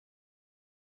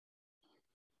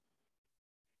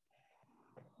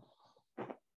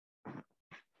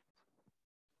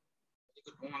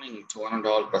Morning to one and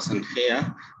all present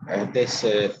here. This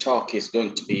talk is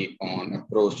going to be on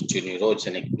approach to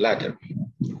neurogenic bladder.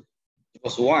 There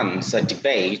was once a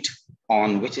debate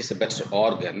on which is a better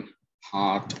organ,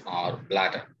 heart or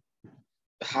bladder.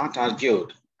 The heart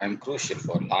argued, I'm crucial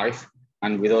for life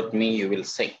and without me you will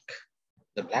sink.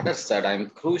 The bladder said,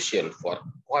 I'm crucial for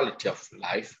quality of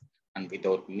life and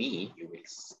without me you will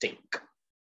stink.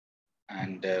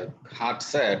 And heart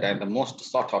said, I'm the most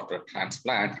sought after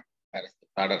transplant. Whereas the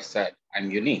bladder said, I'm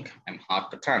unique, I'm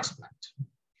hard to transplant.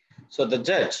 So the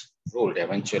judge ruled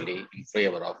eventually in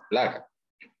favor of bladder.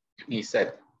 He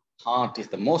said, heart is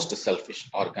the most selfish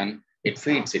organ. It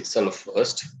feeds itself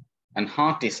first. And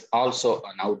heart is also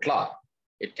an outlaw.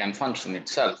 It can function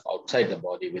itself outside the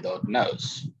body without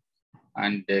nerves.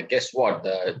 And guess what?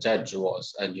 The judge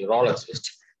was a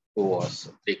neurologist who was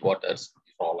three-quarters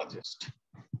neurologist.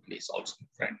 He's also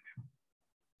a friend.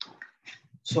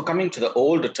 So coming to the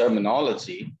old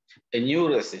terminology, a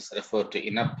neurosis referred to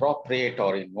inappropriate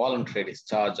or involuntary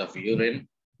discharge of urine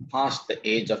past the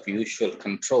age of usual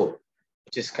control,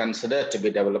 which is considered to be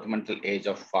developmental age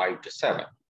of 5 to 7.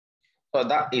 So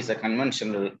that is a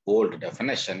conventional old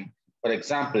definition. For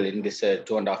example, in this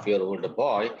 2.5-year-old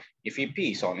boy, if he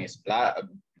pees on his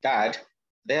dad,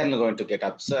 they are not going to get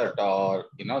upset or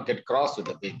get cross with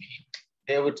the baby.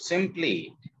 They would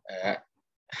simply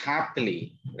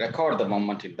happily record the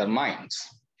moment in their minds.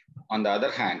 On the other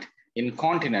hand,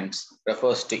 incontinence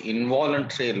refers to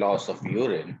involuntary loss of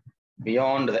urine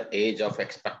beyond the age of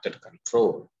expected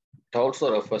control. It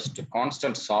also refers to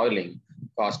constant soiling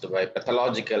caused by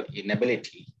pathological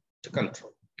inability to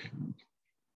control.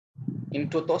 In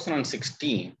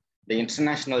 2016, the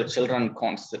International Children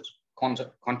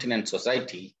Continence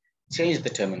Society changed the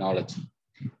terminology.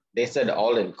 They said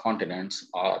all incontinence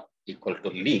are equal to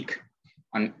leak,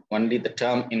 and only the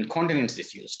term incontinence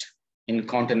is used.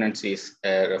 Incontinence is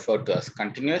referred to as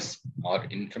continuous or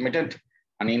intermittent,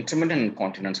 and intermittent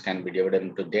incontinence can be divided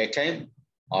into daytime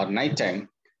or nighttime,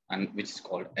 and which is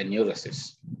called a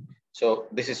neurosis. So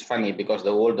this is funny because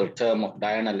the older term of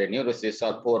diurnal neurosis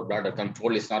or poor bladder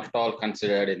control is not at all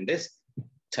considered in this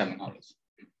terminology.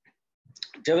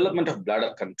 Development of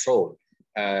bladder control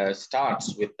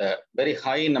starts with a very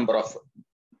high number of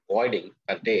voiding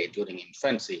per day during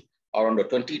infancy, around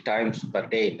 20 times per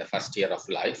day in the first year of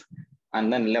life,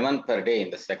 and then 11 per day in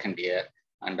the second year,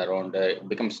 and around it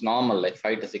becomes normal like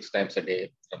 5 to 6 times a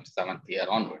day from 7th year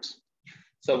onwards.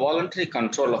 So voluntary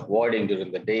control of voiding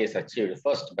during the day is achieved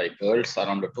first by girls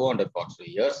around 2.25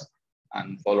 years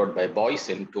and followed by boys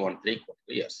in 2.75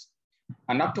 years.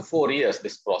 And up to 4 years,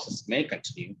 this process may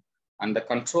continue. And the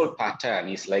control pattern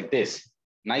is like this: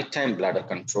 nighttime bladder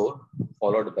control,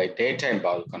 followed by daytime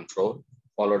bowel control,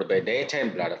 followed by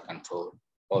daytime bladder control,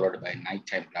 followed by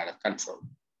nighttime bladder control.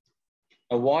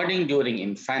 Voiding during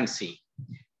infancy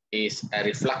is a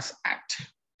reflux act.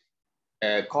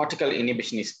 Cortical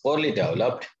inhibition is poorly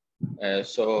developed,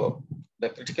 so the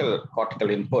critical cortical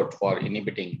input for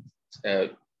inhibiting at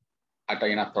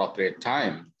an inappropriate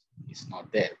time is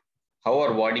not there.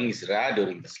 However, voiding is rare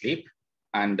during the sleep,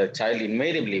 and the child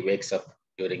invariably wakes up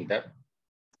during the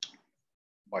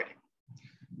voiding.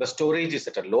 The storage is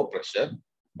at a low pressure,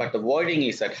 but the voiding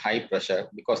is at high pressure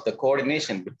because the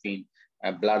coordination between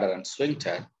bladder and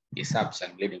sphincter is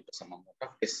absent, leading to some amount of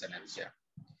dyssynergia.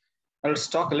 Now let's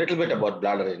talk a little bit about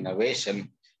bladder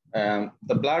innervation.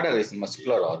 The bladder is a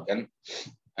muscular organ,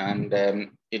 and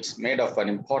it's made of an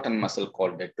important muscle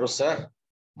called the detrusor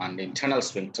and internal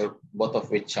sphincter, both of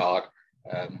which are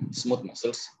smooth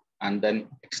muscles, and then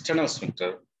external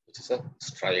sphincter, which is a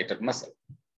striated muscle.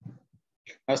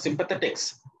 Now,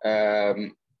 sympathetics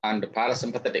and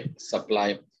parasympathetic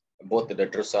supply both the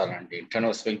detrusor and the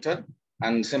internal sphincter,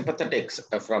 and sympathetics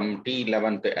from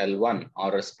T11 to L1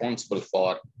 are responsible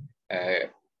for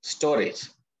storage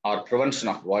or prevention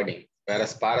of voiding,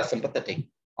 whereas parasympathetic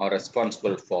are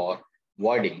responsible for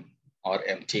voiding or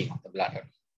emptying of the bladder.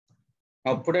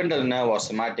 Now, pudendal nerve or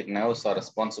somatic nerves are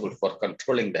responsible for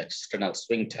controlling the external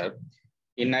sphincter.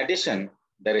 In addition,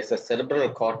 there is a cerebral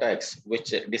cortex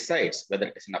which decides whether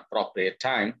it is an appropriate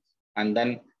time and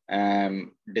then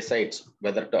decides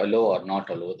whether to allow or not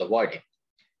allow the voiding.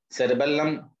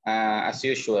 Cerebellum, as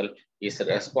usual, is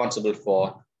responsible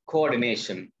for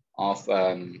coordination of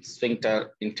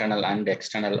sphincter, internal and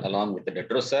external, along with the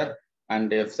detrusor.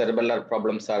 And if cerebellar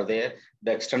problems are there,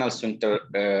 the external sphincter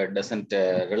doesn't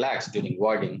relax during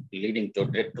voiding, leading to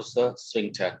detrusor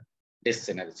sphincter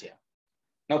dyssynergia.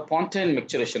 Now, pontine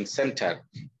micturition center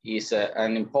is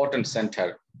an important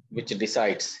center which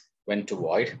decides when to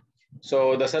void.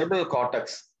 So the cerebral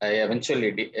cortex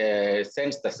eventually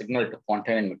sends the signal to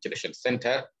pontine micturition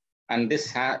center, and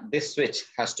this switch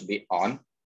has to be on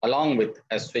along with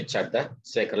a switch at the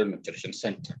sacral maturation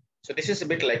center. So this is a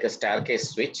bit like a staircase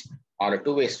switch or a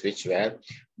two-way switch where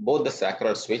both the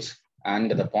sacral switch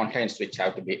and the pontine switch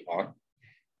have to be on.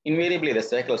 Invariably, the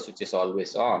sacral switch is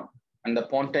always on, and the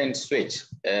pontine switch,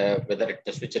 whether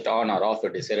to switch it on or off,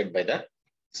 is decided by the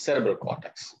cerebral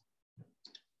cortex.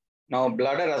 Now,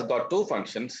 bladder has got two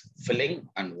functions, filling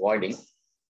and voiding.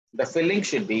 The filling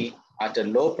should be at a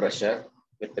low pressure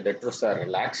with the detrusor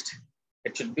relaxed.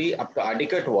 It should be up to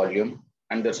adequate volume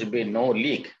and there should be no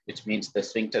leak, which means the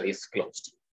sphincter is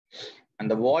closed. And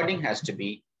the voiding has to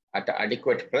be at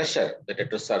adequate pressure. The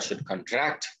detrusor should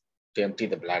contract to empty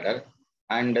the bladder,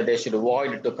 and they should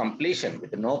void to completion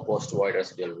with no post-void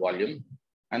residual volume,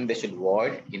 and they should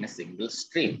void in a single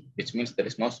stream, which means there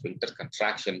is no sphincter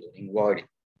contraction during voiding.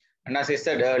 And as I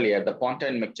said earlier, the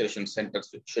pontine maturation center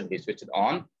should be switched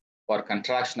on for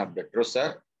contraction of the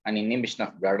detrusor and inhibition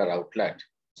of bladder outlet.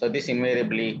 So this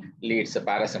invariably leads a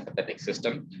parasympathetic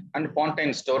system, and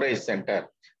pontine storage center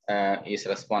is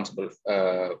responsible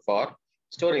for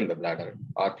storing the bladder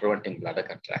or preventing bladder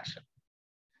contraction.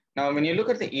 Now, when you look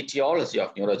at the etiology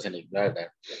of neurogenic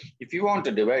bladder, if you want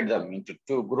to divide them into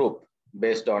two groups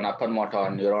based on upper motor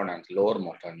neuron and lower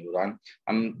motor neuron,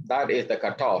 that is the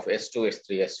cutoff S2,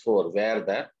 S3, S4, where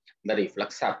the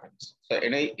reflux happens. So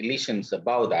any lesions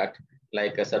above that,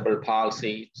 like a cerebral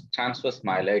palsy, transverse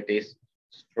myelitis,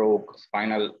 stroke,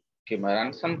 spinal tumor,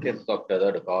 and some cases of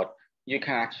tethered cord, you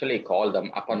can actually call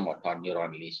them upper motor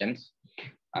neuron lesions.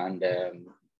 And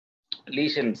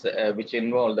lesions which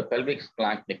involve the pelvic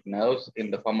splanchnic nerves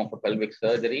in the form of a pelvic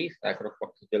surgery,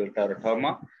 sacropoccygeal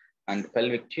teratoma, and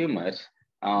pelvic tumors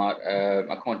are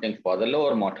accounting for the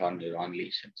lower motor neuron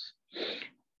lesions.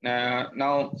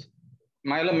 Now,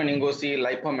 myelomeningocele,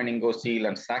 lipomeningocele,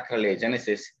 and sacral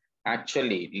agenesis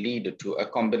actually lead to a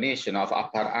combination of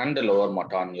upper and lower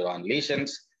motor neuron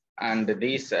lesions, and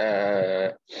these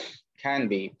can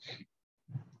be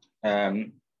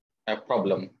a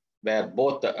problem where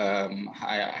both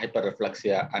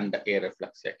hyperreflexia and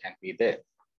areflexia can be there.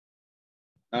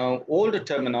 Now, old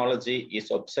terminology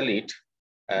is obsolete.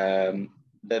 The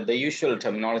usual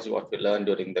terminology what we learned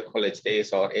during the college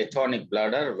days or atonic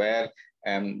bladder, where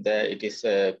it is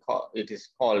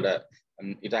called,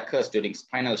 it occurs during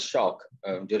spinal shock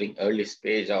during early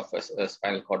stage of a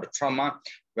spinal cord trauma,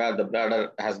 where the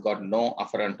bladder has got no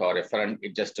afferent or efferent,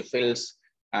 it just fills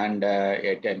and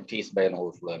it empties by an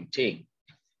overflow emptying.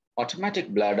 Automatic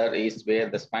bladder is where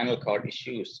the spinal cord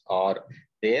issues are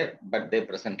there, but they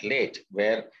present late,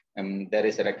 where there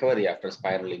is a recovery after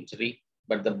spinal injury,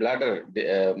 but the bladder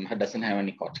doesn't have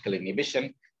any cortical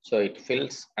inhibition, so it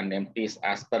fills and empties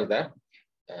as per the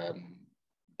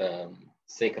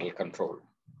sacral control.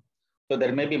 So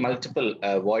there may be multiple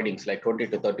voidings, like 20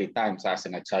 to 30 times as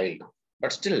in a child,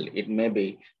 but still it may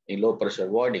be a low pressure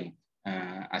voiding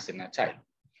as in a child.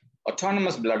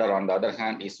 Autonomous bladder, on the other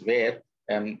hand, is where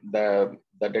the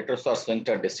detrusor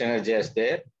sphincter dysenergize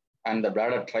there, and the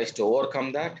bladder tries to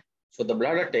overcome that. So the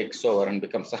bladder takes over and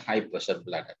becomes a high pressure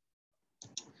bladder.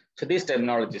 So these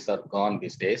terminologies are gone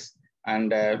these days.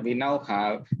 And we now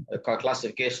have a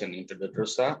classification into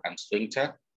detrusor and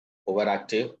sphincter,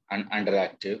 overactive and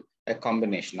underactive, a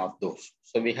combination of those.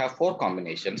 So we have four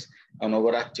combinations: an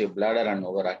overactive bladder and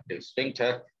overactive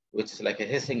sphincter, which is like a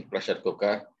hissing pressure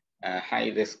cooker, a high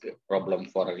risk problem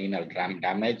for renal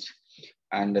damage.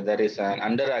 And there is an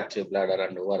underactive bladder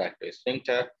and overactive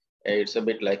sphincter. It's a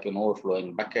bit like an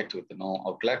overflowing bucket with no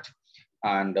outlet.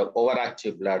 And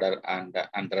overactive bladder and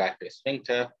underactive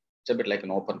sphincter, it's a bit like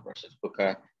an open pressure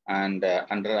cooker. And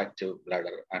underactive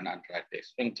bladder and underactive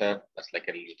sphincter, that's like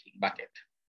a leaking bucket.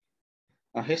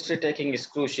 Now, history taking is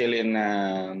crucial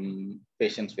in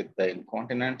patients with the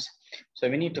incontinence. So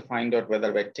we need to find out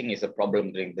whether wetting is a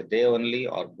problem during the day only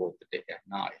or both the day and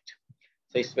night.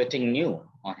 So is wetting new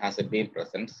or has it been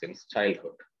present since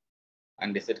childhood?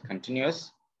 And is it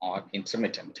continuous or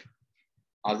intermittent?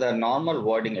 Are there normal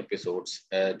voiding episodes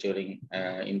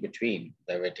in between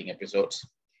the wetting episodes?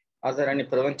 Are there any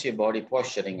preventive body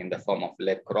posturing in the form of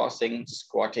leg crossing,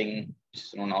 squatting, which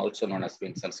is also known as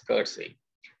Vincent's curtsy?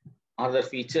 Are there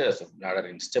features of bladder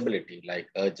instability like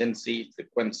urgency,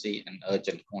 frequency, and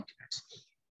urgent continence?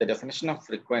 The definition of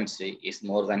frequency is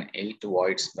more than 8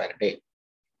 voids per day.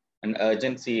 And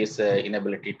urgency is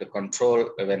inability to control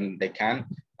when they can,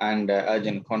 and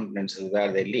urgent continence is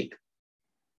where they leak.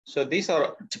 So these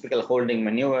are typical holding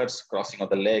maneuvers: crossing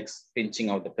of the legs, pinching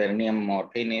of the perineum or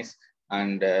penis,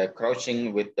 and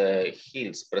crouching with the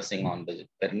heels pressing on the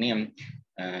perineum.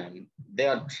 They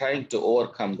are trying to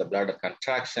overcome the bladder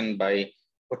contraction by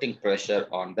putting pressure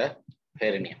on the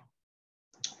perineum.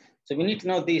 So we need to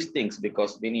know these things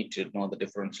because we need to know the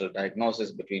differential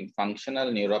diagnosis between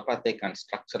functional, neuropathic, and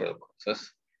structural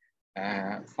causes.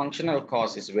 Functional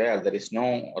cause is where there is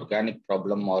no organic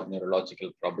problem or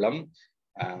neurological problem,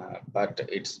 but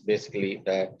it's basically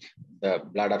the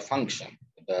bladder function,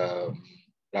 the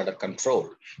bladder control.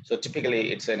 So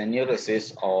typically it's an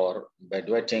enuresis or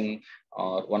bedwetting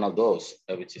or one of those,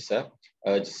 which is a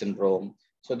urge syndrome.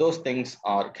 So those things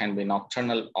can be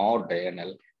nocturnal or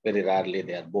diurnal. Very rarely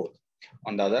they are both.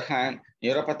 On the other hand,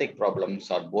 neuropathic problems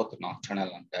are both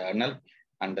nocturnal and diurnal,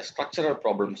 and the structural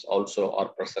problems also are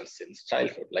present since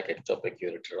childhood, like ectopic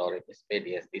ureter or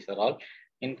epispadias. These are all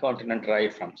incontinent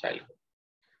right from childhood.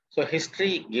 So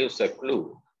history gives a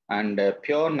clue, and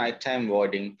pure nighttime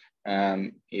voiding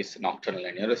is nocturnal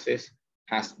enuresis.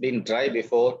 Has been dry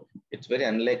before, it's very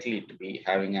unlikely to be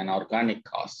having an organic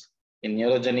cause. In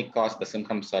neurogenic cause, the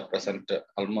symptoms are present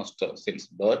almost since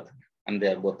birth, and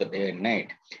they are both the day and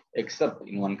night, except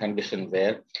in one condition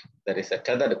where there is a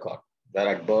tethered cord, where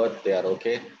at birth they are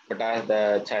okay, but as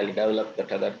the child develops, the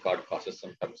tethered cord causes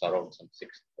symptoms around some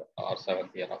 6th or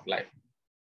 7th year of life.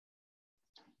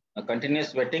 A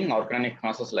continuous wetting, organic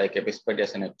causes like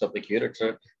epispadias and ectopic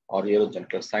ureter or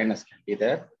urogenital sinus can be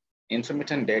there.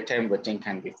 Intermittent daytime wetting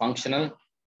can be functional,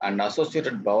 and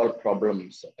associated bowel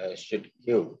problems should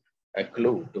give a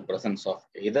clue to presence of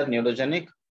either neurogenic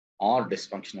or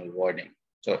dysfunctional voiding.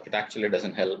 So it actually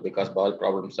doesn't help because bowel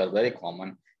problems are very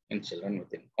common in children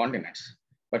with incontinence.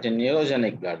 But in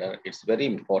neurogenic bladder, it's very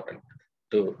important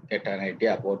to get an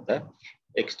idea about the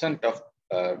extent of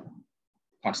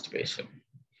constipation.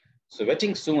 So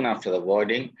wetting soon after the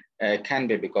voiding can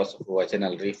be because of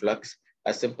vaginal reflux.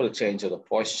 A simple change of the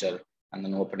posture and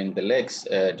then opening the legs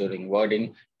during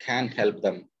voiding can help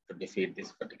them to defeat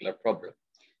this particular problem.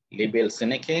 Labial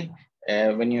synechiae,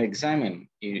 when you examine,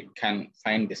 you can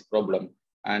find this problem,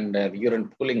 and the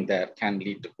urine pooling there can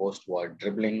lead to post-void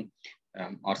dribbling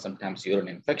or sometimes urine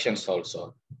infections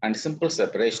also. And simple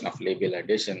separation of labial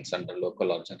adhesions under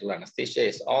local or general anesthesia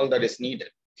is all that is needed.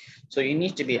 So you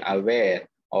need to be aware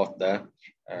of the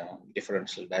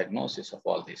differential diagnosis of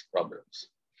all these problems.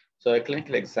 So a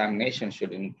clinical examination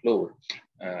should include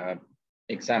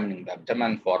examining the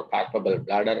abdomen for palpable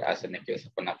bladder as in a case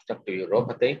of an obstructive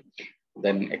uropathy,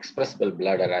 then expressible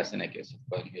bladder as in a case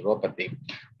of neuropathy.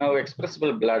 Now,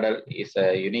 expressible bladder is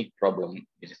a unique problem.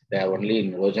 It is there only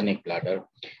in neurogenic bladder.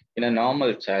 In a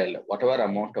normal child, whatever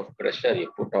amount of pressure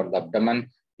you put on the abdomen,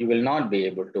 you will not be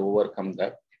able to overcome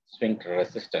the sphincter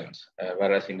resistance.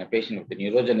 Whereas in a patient with a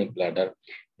neurogenic bladder,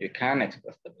 you can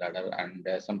express the bladder, and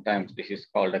sometimes this is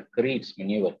called a Creed's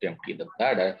maneuver to empty the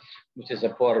bladder, which is a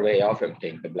poor way of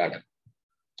emptying the bladder.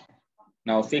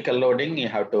 Now, fecal loading, you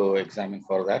have to examine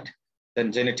for that.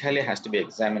 Then genitalia has to be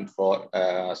examined for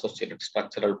associated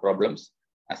structural problems.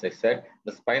 As I said,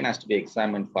 the spine has to be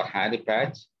examined for hairy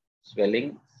patch,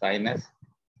 swelling, sinus,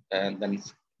 and then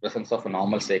presence of a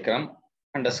normal sacrum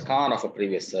and a scar of a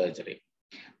previous surgery.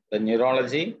 The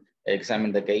neurology,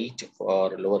 examine the gait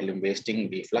for lower limb wasting,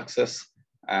 refluxes,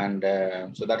 and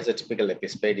so that is a typical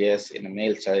epispadias. In a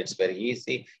male child, it's very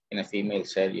easy. In a female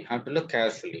child, you have to look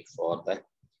carefully for the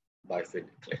bifid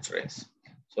clitoris.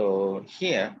 So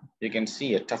here you can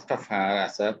see a tuft of hair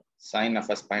as a sign of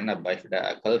a spina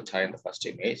bifida occulta in the first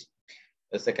image.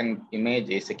 The second image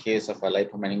is a case of a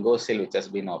lipomeningocele which has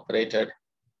been operated.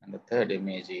 And the third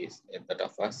image is that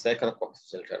of a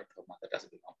sacrococcygeal teratoma that has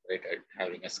been operated,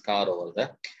 having a scar over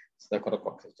the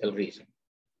sacrococcygeal region.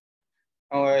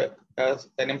 Now,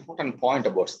 an important point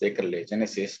about sacral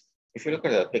agenesis, if you look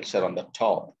at the picture on the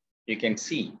top, you can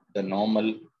see the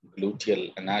normal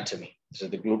gluteal anatomy. So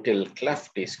the gluteal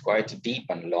cleft is quite deep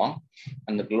and long,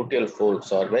 and the gluteal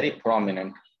folds are very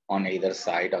prominent on either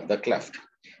side of the cleft.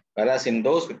 Whereas in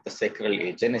those with the sacral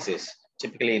agenesis,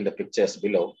 typically in the pictures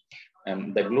below,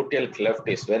 the gluteal cleft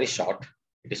is very short.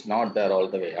 It is not there all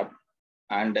the way up,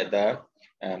 and the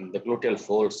gluteal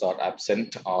folds are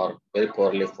absent or very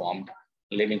poorly formed,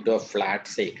 leading to a flat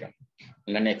sacrum.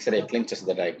 When an X-ray clinches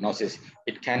the diagnosis,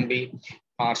 it can be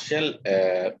partial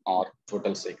or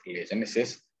total sacral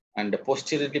agenesis, and the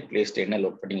posteriorly placed anal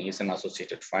opening is an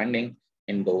associated finding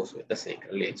in those with the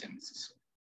sacral agenesis.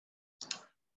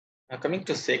 Now, coming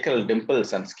to sacral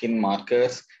dimples and skin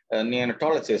markers,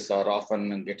 neonatologists are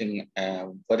often getting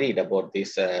worried about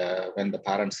this when the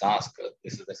parents ask,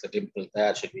 there's a dimple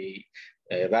there, should we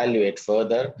evaluate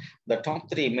further? The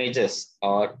top three images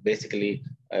are basically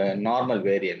normal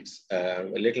variants, a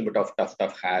little bit of tuft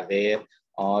of hair there,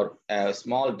 or a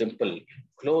small dimple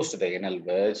close to the anal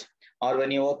verge, or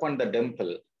when you open the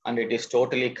dimple and it is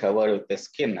totally covered with the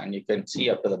skin and you can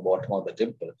see up to the bottom of the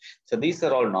dimple. So these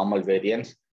are all normal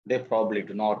variants. They probably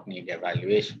do not need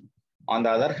evaluation. On the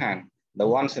other hand, the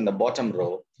ones in the bottom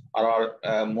row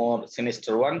are more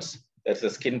sinister ones. There's a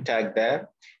skin tag there.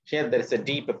 Here there is a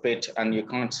deep pit and you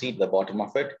can't see the bottom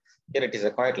of it. Here it is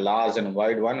a quite large and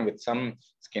wide one with some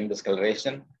skin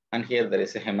discoloration. And here there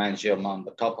is a hemangioma on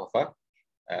the top of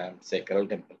a sacral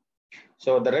dimple.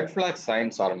 So the red flag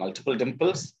signs are multiple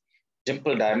dimples,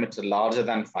 dimple diameter larger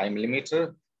than 5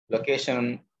 millimeter,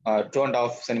 location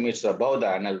 2.5 centimeters above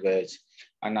the anal wedge,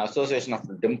 and association of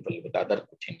the dimple with other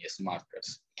cutaneous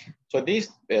markers. So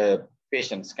these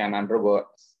patients can undergo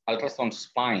ultrasound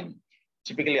spine.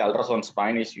 Typically, ultrasound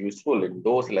spine is useful in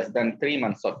those less than 3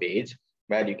 months of age,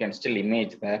 where you can still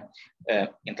image the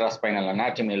intraspinal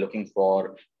anatomy looking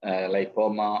for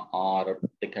lipoma or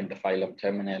thickened phylum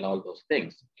terminal, all those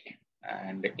things.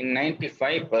 And in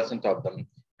 95% of them,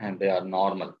 and they are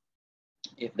normal.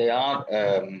 If they are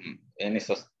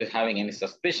having any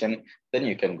suspicion, then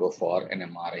you can go for an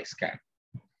MRI scan.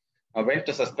 Now, when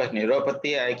to suspect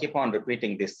neuropathy, I keep on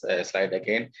repeating this slide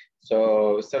again.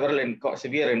 So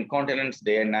severe incontinence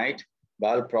day and night,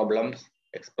 bowel problems,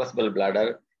 expressible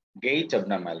bladder, gait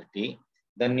abnormality,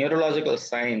 the neurological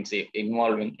signs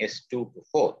involving S2 to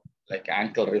 4, like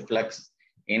ankle reflex,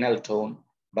 anal tone,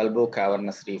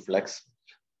 bulbocavernous reflex,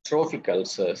 trophic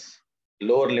ulcers,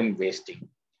 lower limb wasting,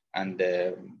 and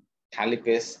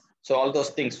talipes. So all those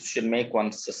things should make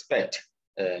one suspect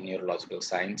neurological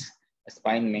signs. A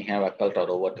spine may have occult or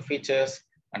overt features,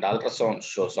 and ultrasound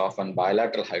shows often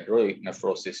bilateral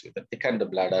hydronephrosis with a thickened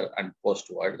bladder and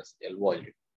post-void residual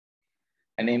volume.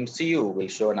 An MCU will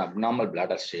show an abnormal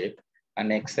bladder shape,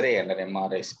 an X-ray and an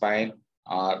MRI spine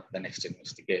are the next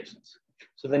investigations.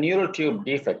 So the neural tube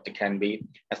defect can be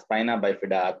a spina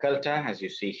bifida occulta, as you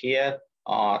see here,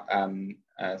 or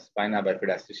spina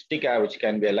bifida cystica, which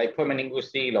can be a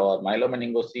lipomeningocele or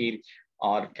myelomeningocele,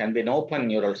 or can be an open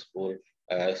neural spool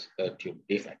tube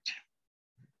defect.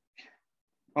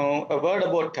 Now, a word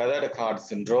about tethered cord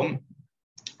syndrome.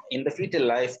 In the fetal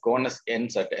life, conus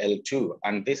ends at L2,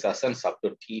 and this ascends up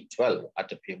to T12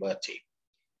 at puberty.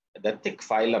 The thick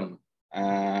phylum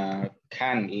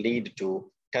can lead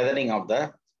to tethering of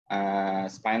the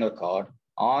spinal cord,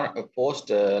 or a post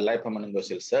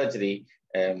lipomeningocele surgery,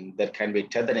 there can be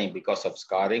tethering because of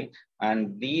scarring,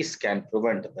 and these can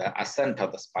prevent the ascent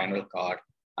of the spinal cord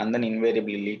and then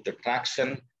invariably lead to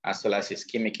traction as well as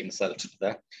ischemic insult to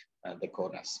the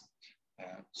conus.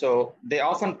 So they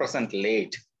often present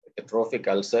late with trophic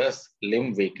ulcers,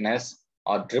 limb weakness,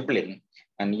 or dribbling,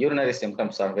 and urinary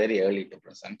symptoms are very early to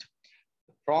present.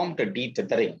 Prompt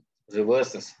detethering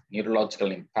reverses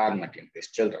neurological impairment in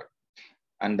these children.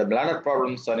 And the bladder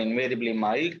problems are invariably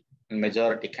mild, and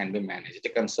majority can be managed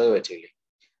conservatively.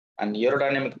 And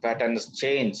urodynamic patterns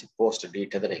change post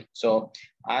detethering. So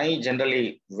I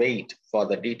generally wait for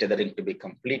the detethering to be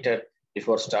completed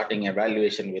before starting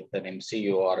evaluation with an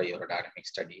MCU or a urodynamic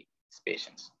study in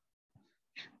patients.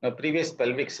 Now, previous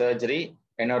pelvic surgery,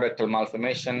 anorectal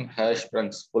malformation,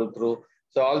 Hirschsprung's pull-through.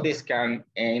 So all these can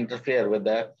interfere with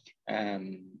the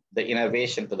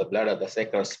innervation to the bladder, the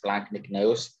sacral splanchnic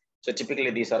nerves. So typically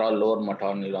these are all lower motor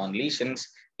neuron lesions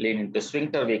leading to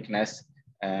sphincter weakness.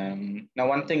 Now,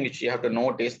 one thing which you have to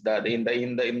note is that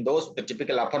in those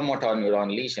typical upper motor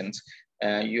neuron lesions,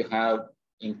 you have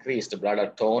increased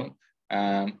bladder tone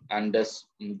and this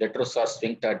detrusor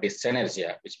sphincter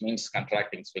dysenergia, which means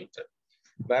contracting sphincter.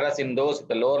 Whereas in those with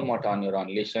the lower motor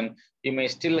neuron lesion, you may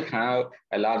still have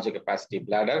a larger capacity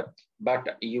bladder,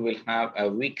 but you will have a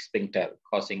weak sphincter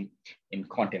causing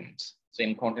incontinence. So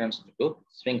incontinence due to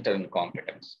sphincter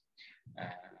incompetence.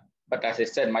 But as I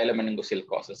said, myelomeningocele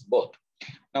causes both.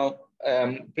 Now,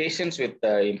 patients with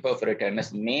imperforated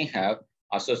NS may have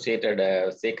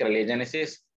associated sacral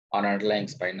agenesis or underlying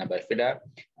spina bifida,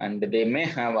 and they may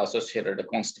have associated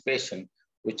constipation,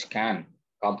 which can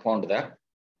compound the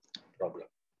problem.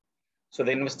 So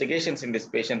the investigations in these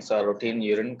patients are routine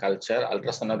urine culture,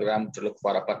 ultrasonogram to look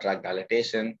for upper tract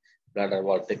dilatation, bladder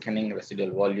wall thickening,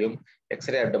 residual volume,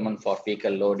 X-ray abdomen for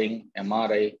fecal loading,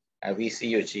 MRI,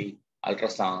 VCUG,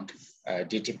 ultrasound,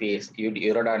 DTP,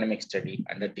 urodynamic study,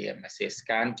 and a DMSA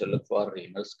scan to look for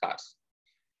renal scars.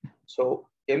 So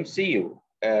MCU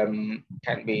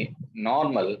can be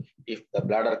normal if the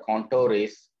bladder contour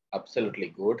is absolutely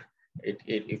good,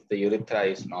 if the urethra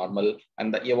is normal,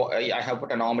 and I have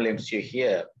put a normal MCU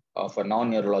here of a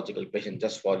non-neurological patient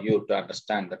just for you to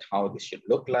understand that how this should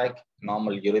look like.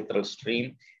 Normal urethral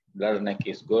stream, bladder neck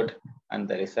is good, and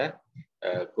there is a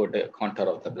good contour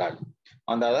of the bladder.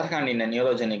 On the other hand, in a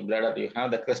neurogenic bladder, you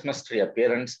have the Christmas tree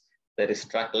appearance. There is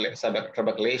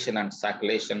trabeculation and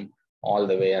sacculation all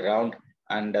the way around,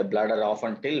 and the bladder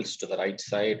often tilts to the right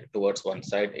side, towards one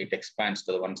side. It expands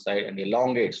to the one side and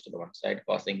elongates to the one side,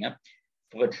 causing a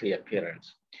fluid-free appearance.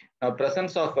 Now,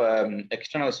 presence of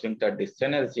external sphincter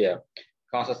dyskinesia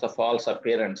causes a false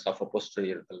appearance of a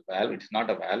posterior urethral valve. It's not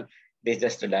a valve. It is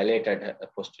just a dilated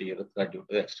posterior urethra due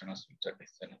to the external sphincter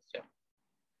dyskinesia.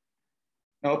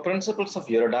 Now, principles of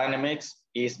urodynamics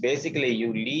is basically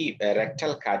you leave a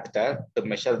rectal catheter to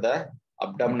measure the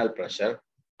abdominal pressure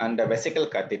and a vesical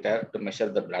catheter to measure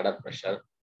the bladder pressure.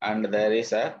 And there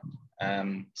is a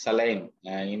saline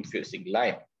infusing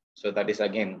line. So that is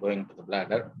again going to the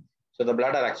bladder. So the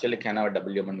bladder actually can have a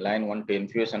WMN line, one to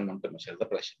infuse and one to measure the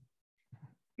pressure.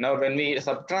 Now, when we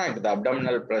subtract the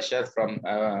abdominal pressure from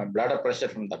bladder pressure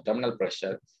from the abdominal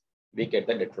pressure, we get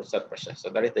the detrusor pressure. So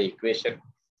that is the equation.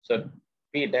 So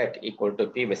P det equal to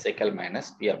P vesical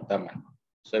minus P abdomen.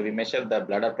 So we measure the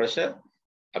bladder pressure,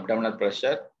 abdominal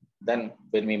pressure. Then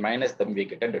when we minus them, we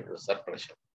get a detrusor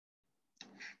pressure.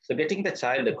 So getting the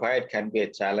child quiet can be a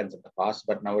challenge in the past,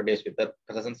 but nowadays with the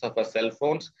presence of our cell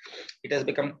phones, it has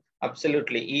become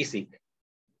absolutely easy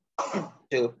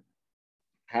to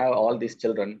have all these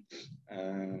children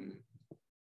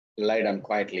lie down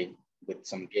quietly with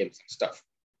some games and stuff.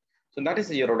 So that is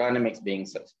the urodynamics being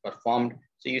performed.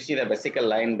 So you see the vesical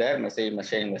line there measuring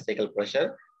vesical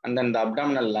pressure, and then the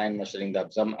abdominal line measuring the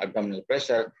abdominal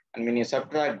pressure. And when you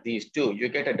subtract these two, you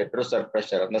get a detrusor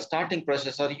pressure. And the starting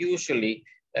pressures are usually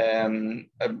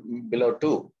below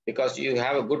 2 because you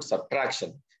have a good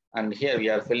subtraction. And here we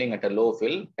are filling at a low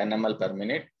fill, 10 ml per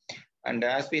minute. And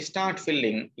as we start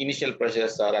filling, initial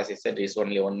pressures are, as I said, is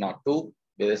only 1 or 2.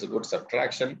 There is a good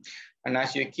subtraction. And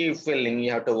as you keep filling,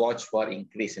 you have to watch for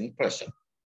increase in pressure.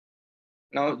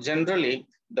 Now, generally,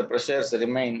 the pressures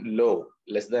remain low,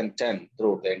 less than 10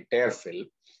 through the entire fill.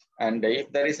 And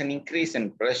if there is an increase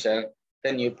in pressure,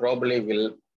 then you probably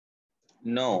will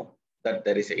know that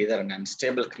there is either an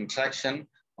unstable contraction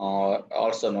or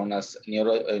also known as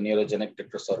neurogenic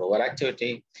detrusor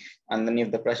overactivity. And then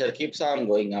if the pressure keeps on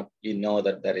going up, you know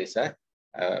that there is a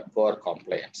poor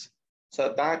compliance.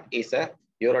 So that is a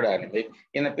urodynamic.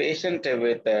 In a patient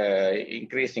with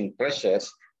increasing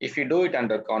pressures, if you do it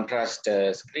under contrast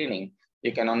screening,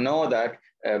 you can know that,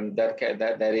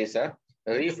 that there is a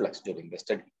reflux during the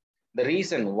study. The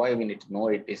reason why we need to know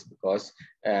it is because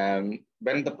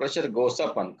when the pressure goes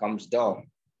up and comes down,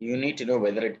 you need to know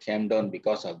whether it came down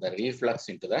because of the reflux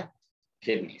into the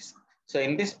kidneys. So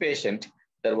in this patient,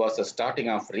 there was a starting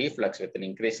of reflux with an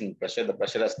increasing pressure. The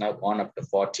pressure has now gone up to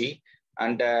 40.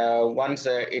 And once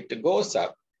it goes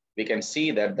up, we can see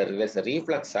that there is a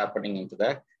reflux happening into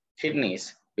the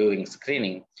kidneys during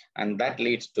screening, and that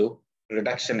leads to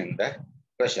reduction in the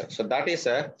pressure. So that is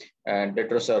a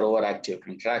detrusor overactive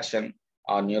contraction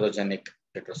or neurogenic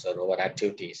detrusor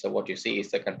overactivity. So what you see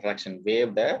is the contraction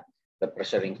wave there, the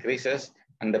pressure increases,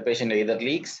 and the patient either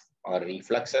leaks or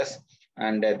refluxes.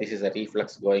 And this is a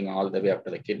reflux going all the way up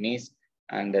to the kidneys.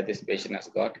 And this patient has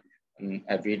got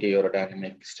a video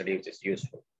urodynamic study, which is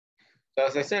useful. So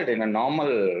as I said, in a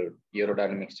normal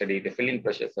urodynamic study, the filling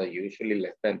pressures are usually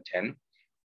less than 10.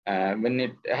 When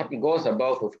it goes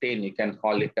above 15, you can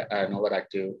call it an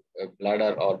overactive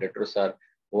bladder or detrusor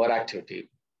overactivity,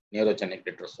 neurogenic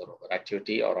detrusor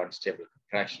overactivity or unstable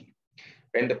contraction.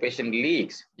 When the patient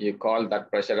leaks, you call that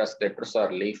pressure as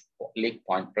detrusor leak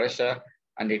point pressure.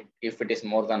 And if it is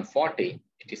more than 40,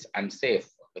 it is unsafe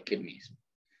for the kidneys.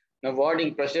 Now,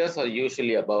 voiding pressures are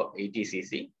usually above 80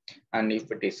 cc. And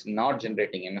if it is not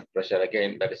generating enough pressure,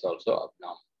 again, that is also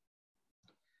abnormal.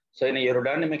 So in a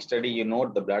urodynamic study, you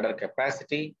note the bladder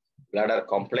capacity, bladder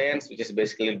compliance, which is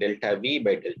basically delta V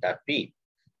by delta P.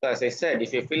 So as I said,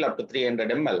 if you fill up to 300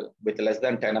 ml with less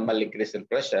than 10 ml increase in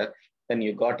pressure, then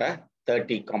you got a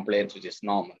 30 compliance, which is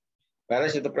normal.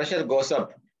 Whereas if the pressure goes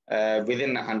up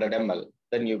within 100 ml,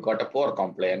 then you got a poor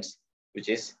compliance, which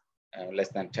is less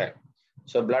than 10.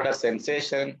 So bladder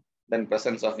sensation, then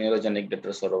presence of neurogenic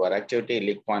detrusor overactivity,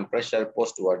 leak point pressure,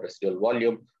 post-void residual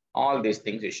volume, all these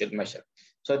things you should measure.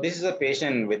 So this is a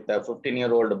patient with a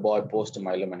 15-year-old boy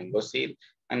post-myelomeningocele,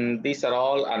 and these are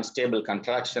all unstable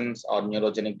contractions or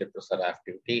neurogenic detrusor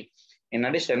activity. In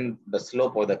addition, the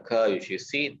slope of the curve, if you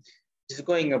see, is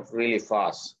going up really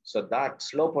fast. So that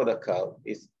slope of the curve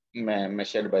is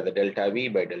measured by the delta V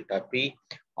by delta P,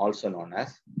 also known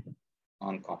as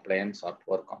non-compliance or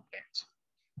poor compliance.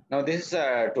 Now, this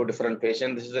is two different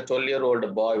patients. This is a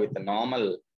 12-year-old boy with a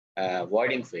normal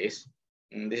voiding phase.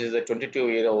 And this is a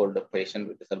 22-year-old patient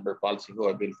with cerebral palsy who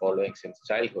I've been following since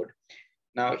childhood.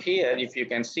 Now here, if you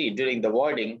can see during the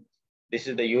voiding, this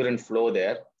is the urine flow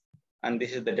there. And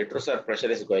this is the detrusor pressure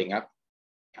is going up.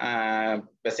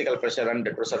 Vesical pressure and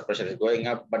detrusor pressure is going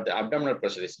up, but the abdominal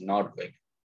pressure is not going.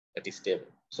 That is stable.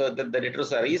 So the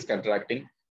detrusor is contracting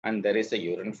and there is a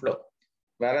urine flow.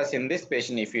 Whereas in this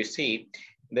patient, if you see,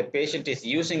 the patient is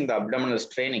using the abdominal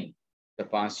straining to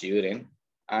pass urine,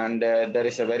 and there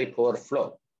is a very poor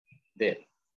flow there.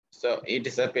 So it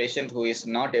is a patient who is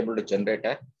not able to generate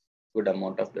a good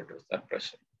amount of detrusor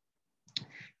pressure.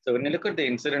 So when you look at the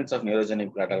incidence of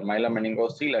neurogenic bladder,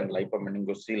 myelomeningocele and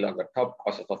lipomeningocele are the top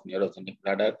causes of neurogenic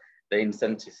bladder. The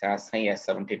incidence is as high as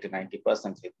 70 to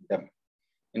 90% with them.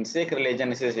 In sacral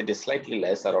agenesis, it is slightly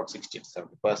less, around 60 to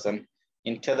 70%.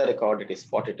 In tether record, it is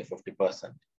 40 to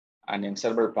 50%. And in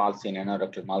cerebral palsy and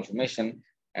anorectal malformation,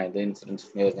 the incidence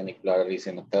of neurogenic bladder is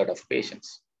in a third of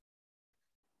patients.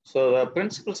 So the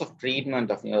principles of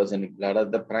treatment of neurogenic bladder,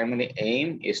 the primary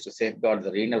aim is to safeguard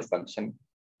the renal function,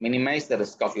 minimize the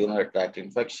risk of urinary tract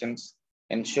infections,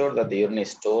 ensure that the urine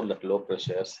is stored at low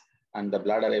pressures, and the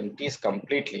bladder empties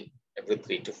completely every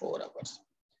 3 to 4 hours.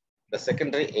 The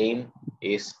secondary aim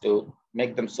is to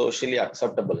make them socially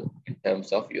acceptable in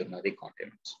terms of urinary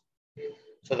continence.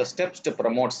 So the steps to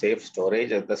promote safe storage,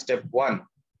 the step 1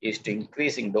 is to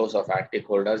increasing dose of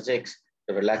anticholinergics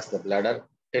to relax the bladder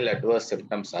till adverse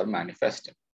symptoms are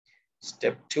manifested.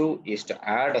 Step 2 is to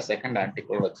add a second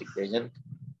anticholinergic agent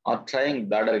or trying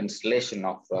bladder instillation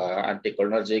of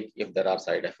anticholinergic if there are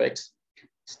side effects.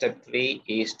 Step 3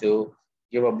 is to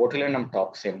give a botulinum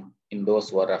toxin in those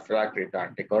who are refractory to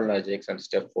anticholinergics, and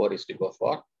step 4 is to go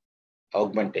for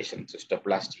augmentation,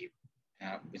 cystoplasty,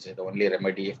 which is the only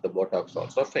remedy if the Botox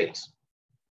also fails.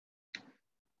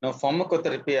 Now,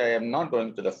 pharmacotherapy, I am not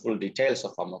going to the full details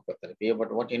of pharmacotherapy,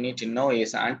 but what you need to know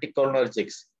is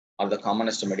anticholinergics are the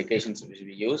commonest medications which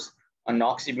we use, and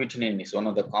oxybutynin is one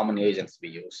of the common agents we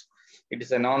use. It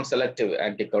is a non-selective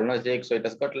anticholinergic, so it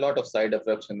has got a lot of side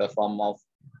effects in the form of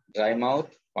dry mouth,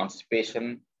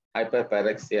 constipation,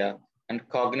 hyperpyrexia, and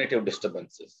cognitive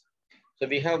disturbances. So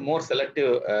we have more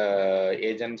selective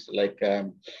agents like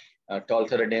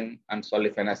tolterodine and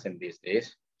solifenacin these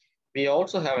days. We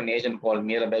also have an agent called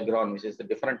mirabegron, which is a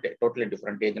totally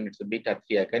different agent. It's a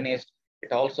beta-3 agonist.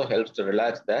 It also helps to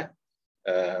relax the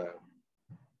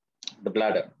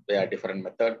bladder. They are different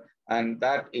method, and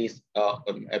that is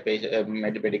a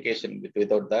medication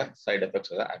without the side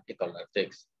effects of the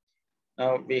anticholinergics.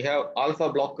 Now we have alpha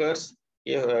blockers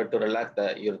here to relax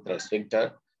the urethral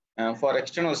sphincter. For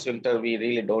external sphincter, we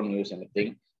really don't use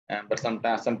anything. But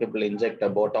sometimes some people inject a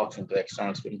Botox into the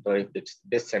external sphincter if it's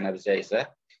dysenergize a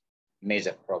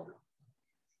major problem.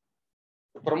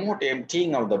 To promote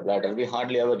emptying of the bladder, we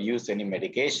hardly ever use any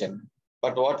medication,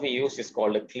 but what we use is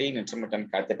called a clean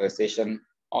intermittent catheterization,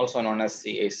 also known as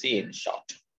CAC in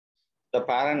short. The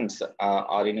parents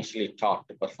are initially taught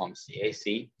to perform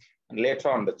CAC, and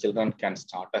later on the children can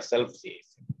start a self-CAC.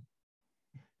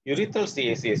 Urethral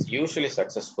CAC is usually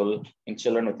successful in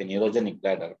children with a neurogenic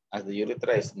bladder, as the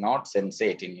urethra is not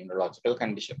sensate in neurological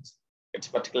conditions. It's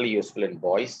particularly useful in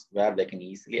boys where they can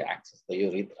easily access the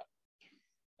urethra.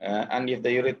 And if the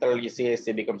urethral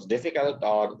CAC becomes difficult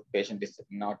or the patient is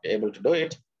not able to do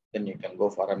it, then you can go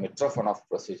for a Mitrofanov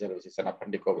procedure, which is an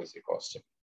appendicovesicostomy.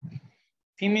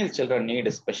 Female children need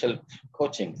a special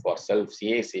coaching for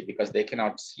self-CAC because they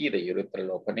cannot see the urethral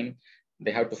opening.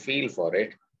 They have to feel for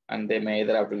it, and they may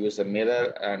either have to use a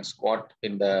mirror and squat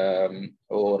in the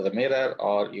over the mirror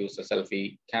or use a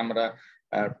selfie camera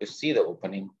to see the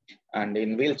opening. And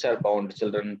in wheelchair-bound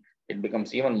children, it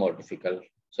becomes even more difficult.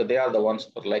 So they are the ones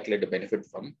who are likely to benefit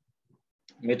from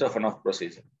Mitrofanov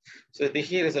procedure. So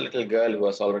here is a little girl who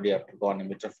has already undergone a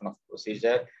Mitrofanov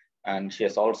procedure, and she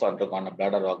has also undergone a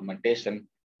bladder augmentation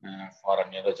for a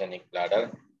neurogenic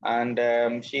bladder.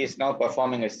 And she is now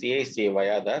performing a CAC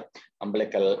via the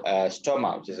umbilical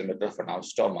stoma, which is a Mitrofanov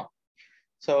stoma.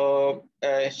 So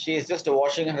she is just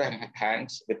washing her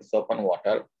hands with soap and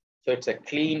water. So it's a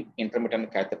clean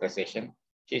intermittent catheterization.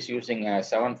 She's using a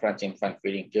 7 French infant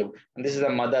feeding tube. And this is a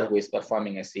mother who is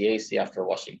performing a CAC after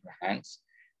washing her hands.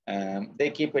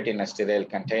 They keep it in a sterile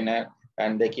container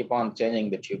and they keep on changing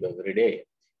the tube every day.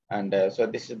 And so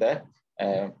this is the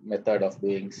method of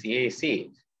doing CAC,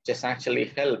 which has actually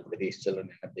helped these children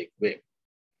in a big way.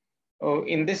 Oh,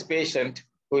 in this patient,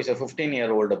 who is a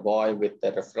 15-year-old boy with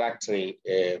the refractory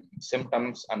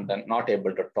symptoms and then not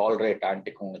able to tolerate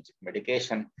anticholinergic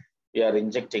medication, we are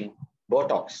injecting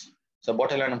Botox. So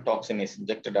botulinum toxin is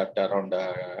injected at around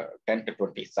 10 to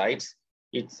 20 sites.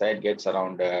 Each site gets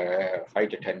around 5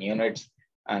 to 10 units.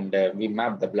 And we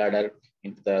map the bladder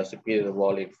into the superior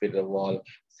wall, inferior wall,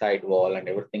 side wall, and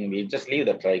everything. We just leave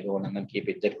the trigone and then keep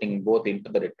injecting both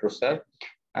into the detrusor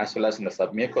as well as in the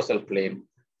submucosal plane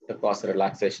to cause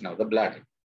relaxation of the bladder.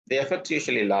 The effects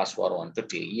usually last for 1 to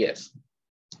 2 years.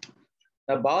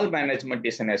 The bowel management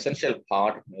is an essential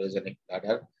part of neurogenic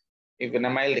bladder. If in a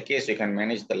mild case, we can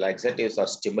manage the laxatives or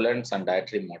stimulants and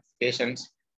dietary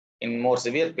modifications. In more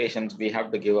severe patients, we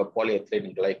have to give a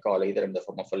polyethylene glycol either in the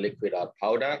form of a liquid or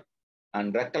powder,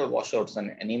 and rectal washouts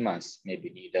and enemas may be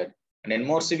needed. And in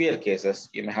more severe cases,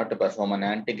 you may have to perform an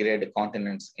antegrade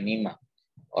continence enema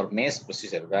or MACE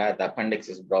procedure where the appendix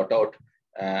is brought out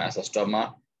as a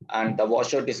stoma and the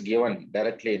washout is given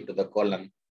directly into the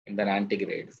colon in an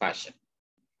antegrade fashion.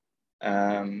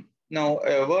 Now,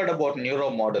 a word about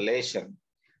neuromodulation.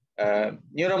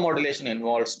 Neuromodulation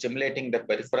involves stimulating the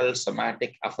peripheral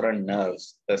somatic afferent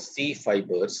nerves, the C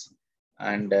fibers,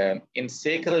 and in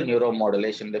sacral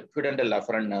neuromodulation, the pudendal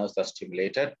afferent nerves are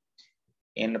stimulated.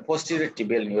 In posterior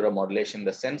tibial neuromodulation,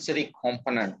 the sensory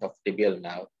component of tibial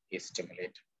nerve is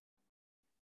stimulated.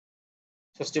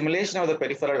 So stimulation of the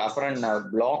peripheral afferent nerve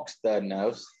blocks the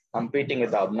nerves, competing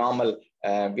with the abnormal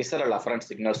visceral afferent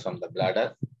signals from the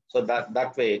bladder. So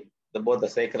that way, both the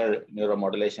sacral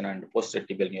neuromodulation and posterior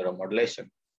tibial neuromodulation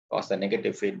cause a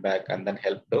negative feedback and then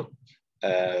help to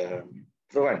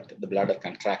prevent the bladder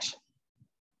contraction.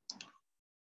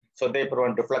 So they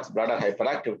prevent reflux bladder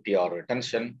hyperactivity or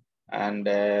retention. And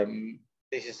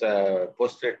this is a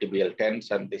posterior tibial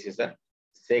tense, and this is a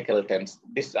sacral tense.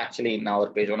 This actually in our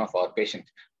page, one of our patients,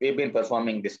 we've been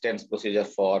performing this tense procedure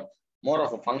for more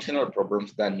of a functional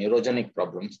problems than neurogenic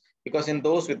problems, because in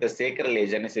those with the sacral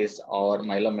agenesis or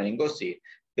myelomeningocele,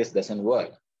 this doesn't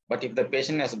work. But if the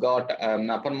patient has got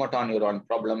upper motor neuron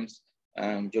problems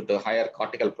due to higher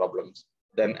cortical problems,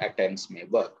 then a tense may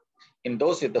work. In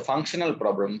those with the functional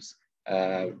problems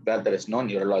where there is no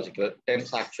neurological,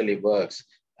 tense actually works.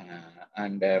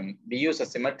 We use a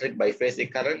symmetric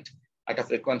biphasic current at a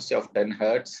frequency of 10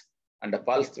 hertz and a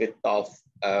pulse width of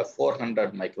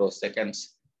 400 microseconds,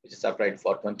 which is applied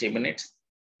for 20 minutes.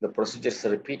 The procedure is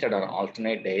repeated on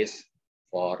alternate days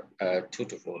for 2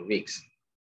 to 4 weeks.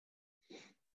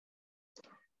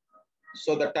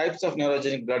 So the types of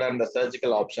neurogenic bladder and the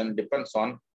surgical option depends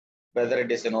on whether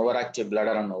it is an overactive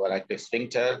bladder and overactive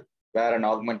sphincter, where an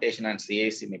augmentation and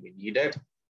CAC may be needed.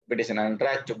 If it is an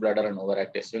underactive bladder and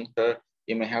overactive sphincter,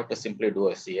 you may have to simply do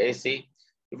a CAC.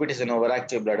 If it is an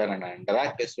overactive bladder and an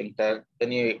underactive sphincter,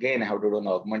 then you again have to do an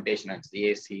augmentation and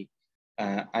CAC.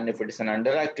 And if it is an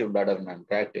underactive bladder and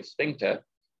underactive sphincter,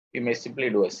 you may simply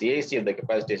do a CAC if the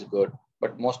capacity is good,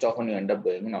 but most often you end up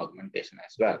doing an augmentation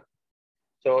as well.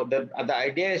 So the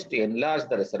idea is to enlarge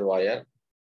the reservoir,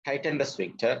 tighten the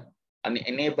sphincter, and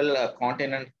enable a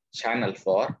continent channel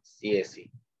for CAC.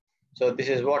 So this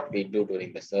is what we do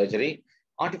during the surgery.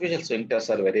 Artificial sphincters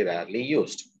are very rarely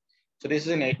used. So this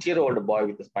is an 8-year-old boy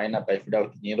with a spina bifida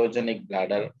with neurogenic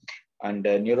bladder and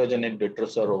neurogenic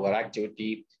detrusor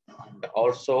overactivity, and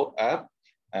also a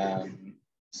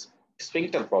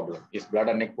sphincter problem. His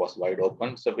bladder neck was wide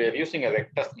open. So we are using a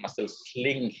rectus muscle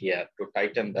sling here to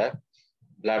tighten the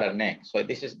bladder neck. So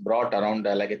this is brought around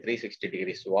like a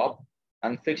 360-degree swab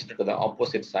and fixed to the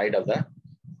opposite side of the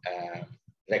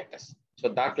rectus. So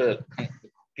that will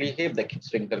keep the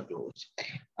sphincter closed.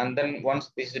 And then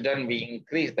once this is done, we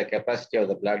increase the capacity of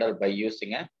the bladder by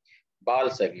using a bowel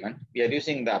segment. We are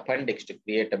using the appendix to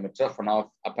create a mitrophone of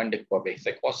appendic-pubic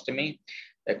secostomy,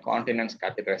 a continence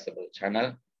catheterizable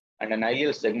channel, and an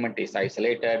ileal segment is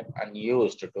isolated and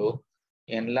used to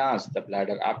enlarge the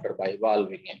bladder after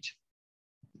bivalving it.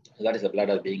 So that is the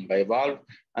bladder being bivalved,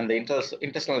 and the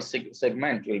intestinal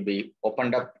segment will be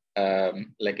opened up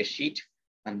like a sheet,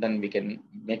 and then we can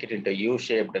make it into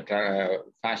U-shaped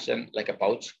fashion like a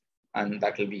pouch, and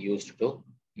that will be used to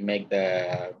make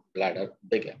the bladder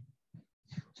bigger.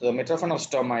 So the mitrophone of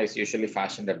stoma is usually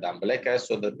fashioned at the umbilicus,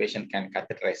 so the patient can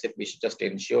catheterize it. We should just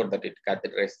ensure that it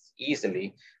catheterizes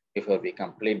easily before we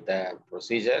complete the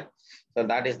procedure. So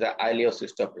that is the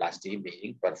ileocystoplasty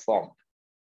being performed.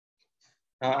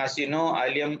 Now, as you know,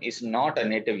 ileum is not a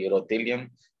native urothelium,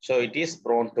 so it is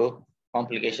prone to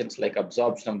complications like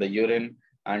absorption of the urine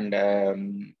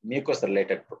and mucus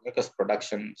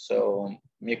production. So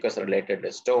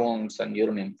mucus-related stones and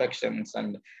urine infections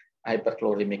and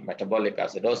hyperchloremic metabolic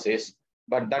acidosis,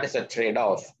 but that is a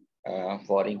trade-off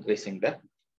for increasing the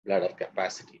bladder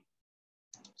capacity.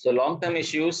 So long-term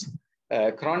issues,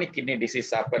 chronic kidney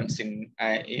disease happens in,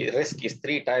 risk is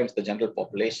 3 times the general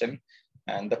population,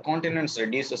 and the continence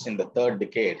reduces in the 3rd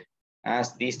decade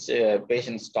as these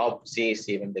patients stop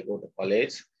CAC when they go to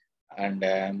college, and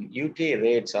UTI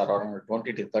rates are around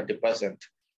 20 to 30%.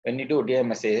 When you do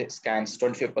DMSA scans,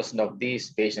 25% of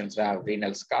these patients have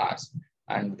renal scars,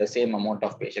 and the same amount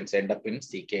of patients end up in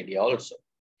CKD also.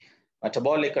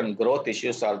 Metabolic and growth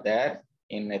issues are there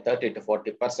in 30 to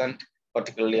 40%,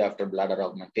 particularly after bladder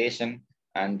augmentation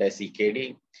and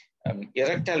CKD.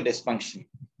 Erectile dysfunction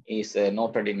is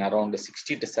noted in around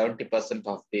 60 to 70%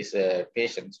 of these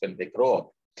patients when they grow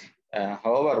up.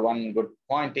 However, one good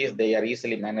point is they are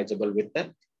easily manageable with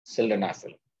the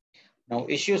sildenafil. Now,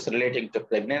 issues relating to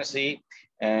pregnancy,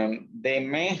 they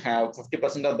may have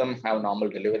 50% of them have normal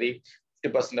delivery,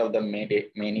 50% of them may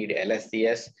need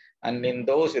LSCS, and in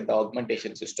those with the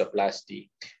augmentation cystoplasty,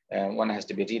 one has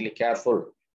to be really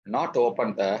careful not to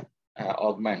open the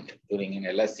augment during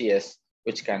an LSCS,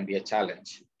 which can be a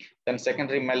challenge. Then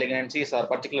secondary malignancies are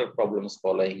particular problems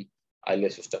following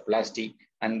ileocystoplasty,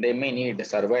 and they may need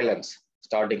surveillance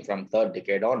starting from third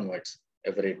decade onwards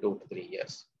every 2 to 3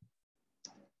 years.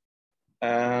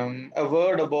 A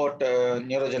word about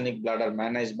neurogenic bladder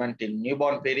management in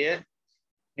newborn period.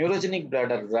 Neurogenic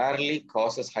bladder rarely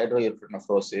causes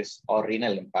hydrourethronephrosis or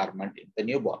renal impairment in the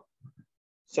newborn.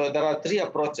 So there are 3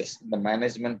 approaches in the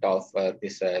management of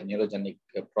this neurogenic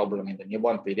problem in the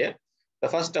newborn period. The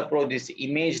first approach is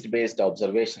image-based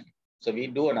observation. So we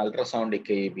do an ultrasound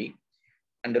EKG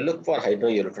and look for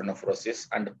hydrourethronephrosis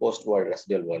and post-void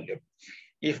residual volume.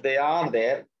 If they are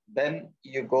there, then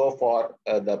you go for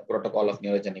the protocol of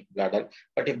neurogenic bladder.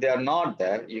 But if they are not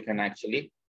there, you can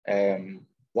actually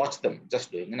watch them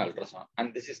just doing an ultrasound.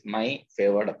 And this is my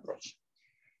favored approach.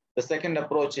 The second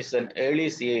approach is an early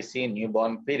CAC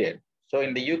newborn period. So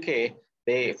in the UK,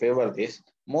 they favor this.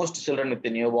 Most children with the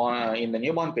newborn, in the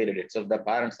newborn period itself, the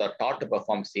parents are taught to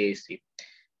perform CAC.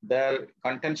 Their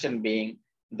contention being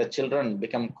the children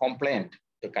become compliant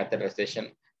to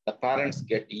catheterization. The parents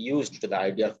get used to the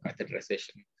idea of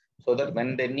catheterization, so that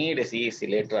when they need a CAC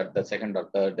later at the second or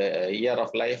third year of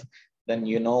life, then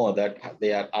you know that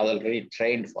they are already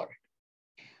trained for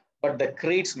it. But the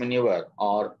Creed's maneuver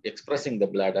or expressing the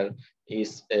bladder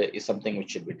is something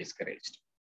which should be discouraged.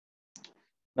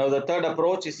 Now, the third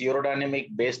approach is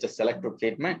urodynamic-based selective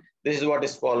treatment. This is what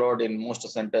is followed in most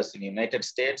centers in the United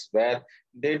States, where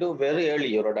they do very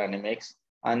early urodynamics.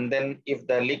 And then if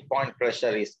the leak point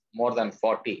pressure is more than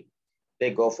 40,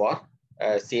 they go for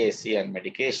CAC and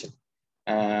medication.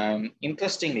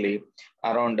 Interestingly,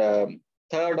 around a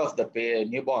third of the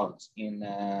newborns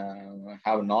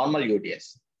have normal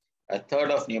UDS. A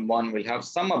third of newborn will have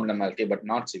some abnormality, but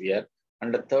not severe.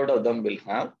 And a third of them will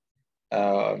have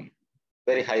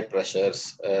very high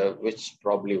pressures, which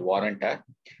probably warrant an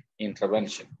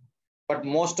intervention. But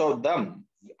most of them,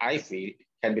 I feel,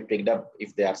 can be picked up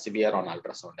if they are severe on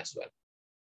ultrasound as well.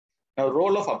 Now,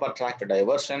 role of upper tract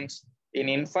diversions. In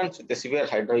infants with the severe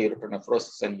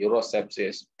hydrourethronephrosis and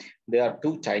urosepsis, they are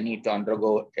too tiny to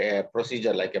undergo a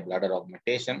procedure like a bladder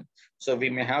augmentation. So we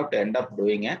may have to end up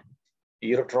doing a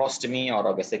ureterostomy or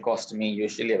a vesicostomy.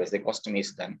 Usually a vesicostomy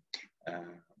is done,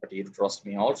 but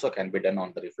ureterostomy also can be done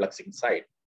on the refluxing side.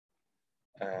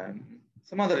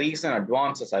 Some of the recent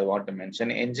advances I want to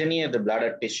mention: engineered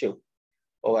bladder tissue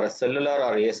over a cellular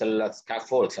or acellular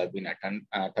scaffolds have been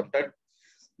attempted.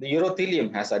 The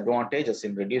urothelium has advantages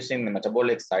in reducing the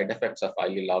metabolic side effects of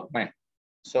ileal augment.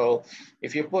 So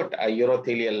if you put a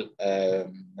urothelial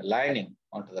lining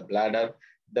onto the bladder,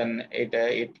 then it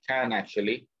can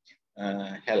actually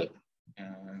help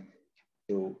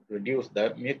to reduce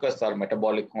the mucus or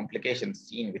metabolic complications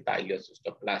seen with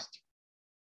ileocystoplasty.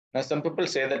 Now, some people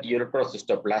say that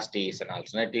ureterocystoplasty is an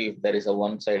alternative if there is a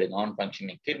one-sided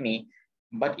non-functioning kidney.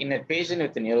 But in a patient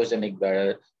with a neurogenic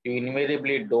bladder, you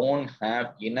invariably don't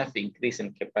have enough increase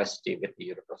in capacity with the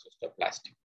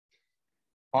ureterocystoplasty.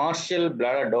 Partial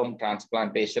bladder dome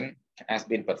transplantation has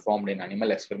been performed in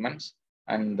animal experiments,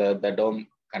 and the dome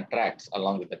contracts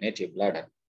along with the native bladder.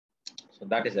 So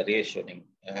that is a reassuring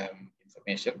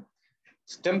information.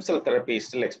 Stem cell therapy is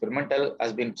still experimental,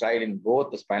 has been tried in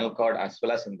both the spinal cord as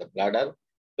well as in the bladder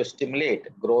to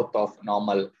stimulate growth of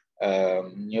normal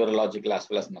neurological as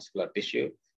well as muscular tissue.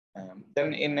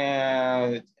 Then in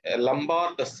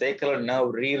lumbar, the sacral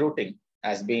nerve rerouting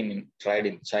has been tried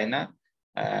in China.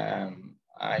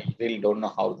 I really don't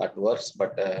know how that works,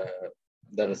 but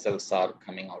the results are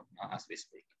coming out now as we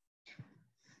speak.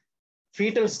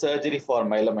 Fetal surgery for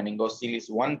myelomeningocele is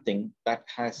one thing that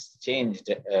has changed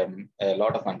a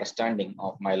lot of understanding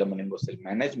of myelomeningocele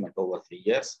management over the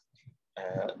years.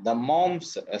 The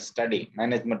MOMS study,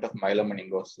 management of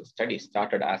myelomeningocele study,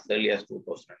 started as early as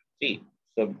 2003.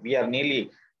 So we are nearly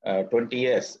 20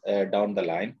 years down the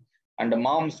line. And the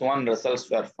MOMS-1 results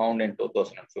were found in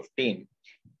 2015,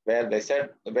 where they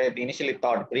initially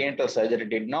thought prenatal surgery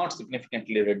did not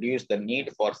significantly reduce the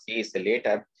need for CAC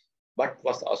later, but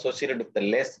was associated with the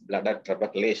less bladder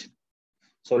trabeculation.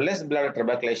 So less bladder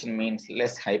trabeculation means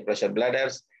less high pressure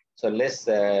bladders, So less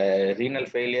renal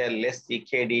failure, less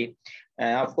CKD.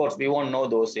 Of course, we won't know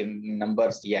those in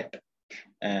numbers yet.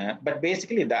 But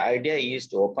basically, the idea is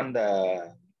to open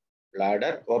the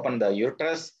bladder, open the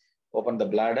uterus, open the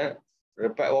bladder,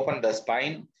 open the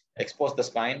spine, expose the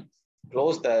spine,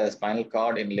 close the spinal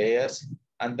cord in layers,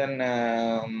 and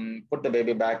then put the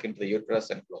baby back into the uterus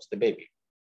and close the baby.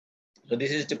 So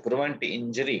this is to prevent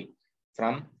injury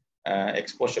from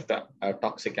exposure to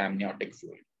toxic amniotic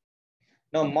fluid.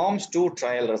 Now, MOMS 2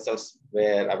 trial results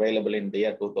were available in the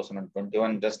year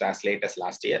 2021, just as late as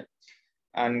last year.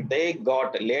 And they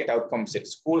got late outcomes in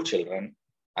school children,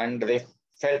 and they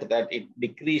felt that it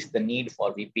decreased the need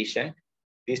for VP shunt.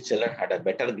 These children had a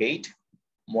better gait,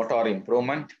 motor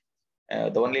improvement,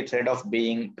 the only trade-off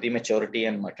being prematurity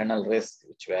and maternal risk,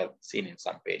 which were seen in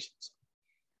some patients.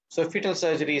 So fetal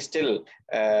surgery still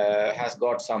has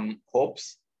got some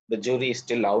hopes. The jury is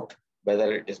still out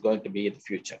whether it is going to be the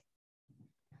future.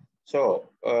 So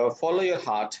follow your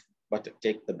heart, but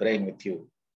take the brain with you.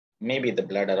 Maybe the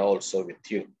bladder also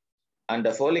with you. And the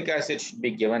folic acid should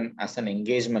be given as an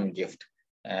engagement gift.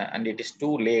 And it is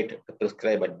too late to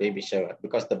prescribe at baby shower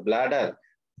because the bladder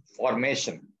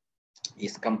formation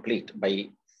is complete by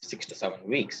 6 to 7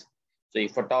 weeks. So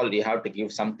if at all you have to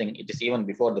give something, it is even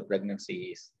before the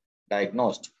pregnancy is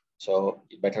diagnosed. So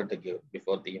it's better to give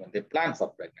before even they plan for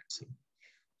pregnancy.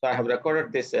 So I have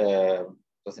recorded this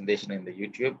presentation in the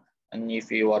YouTube. And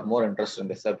if you are more interested in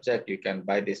the subject, you can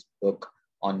buy this book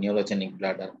on neurogenic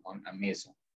bladder on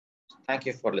Amazon. Thank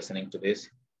you for listening to this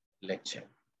lecture.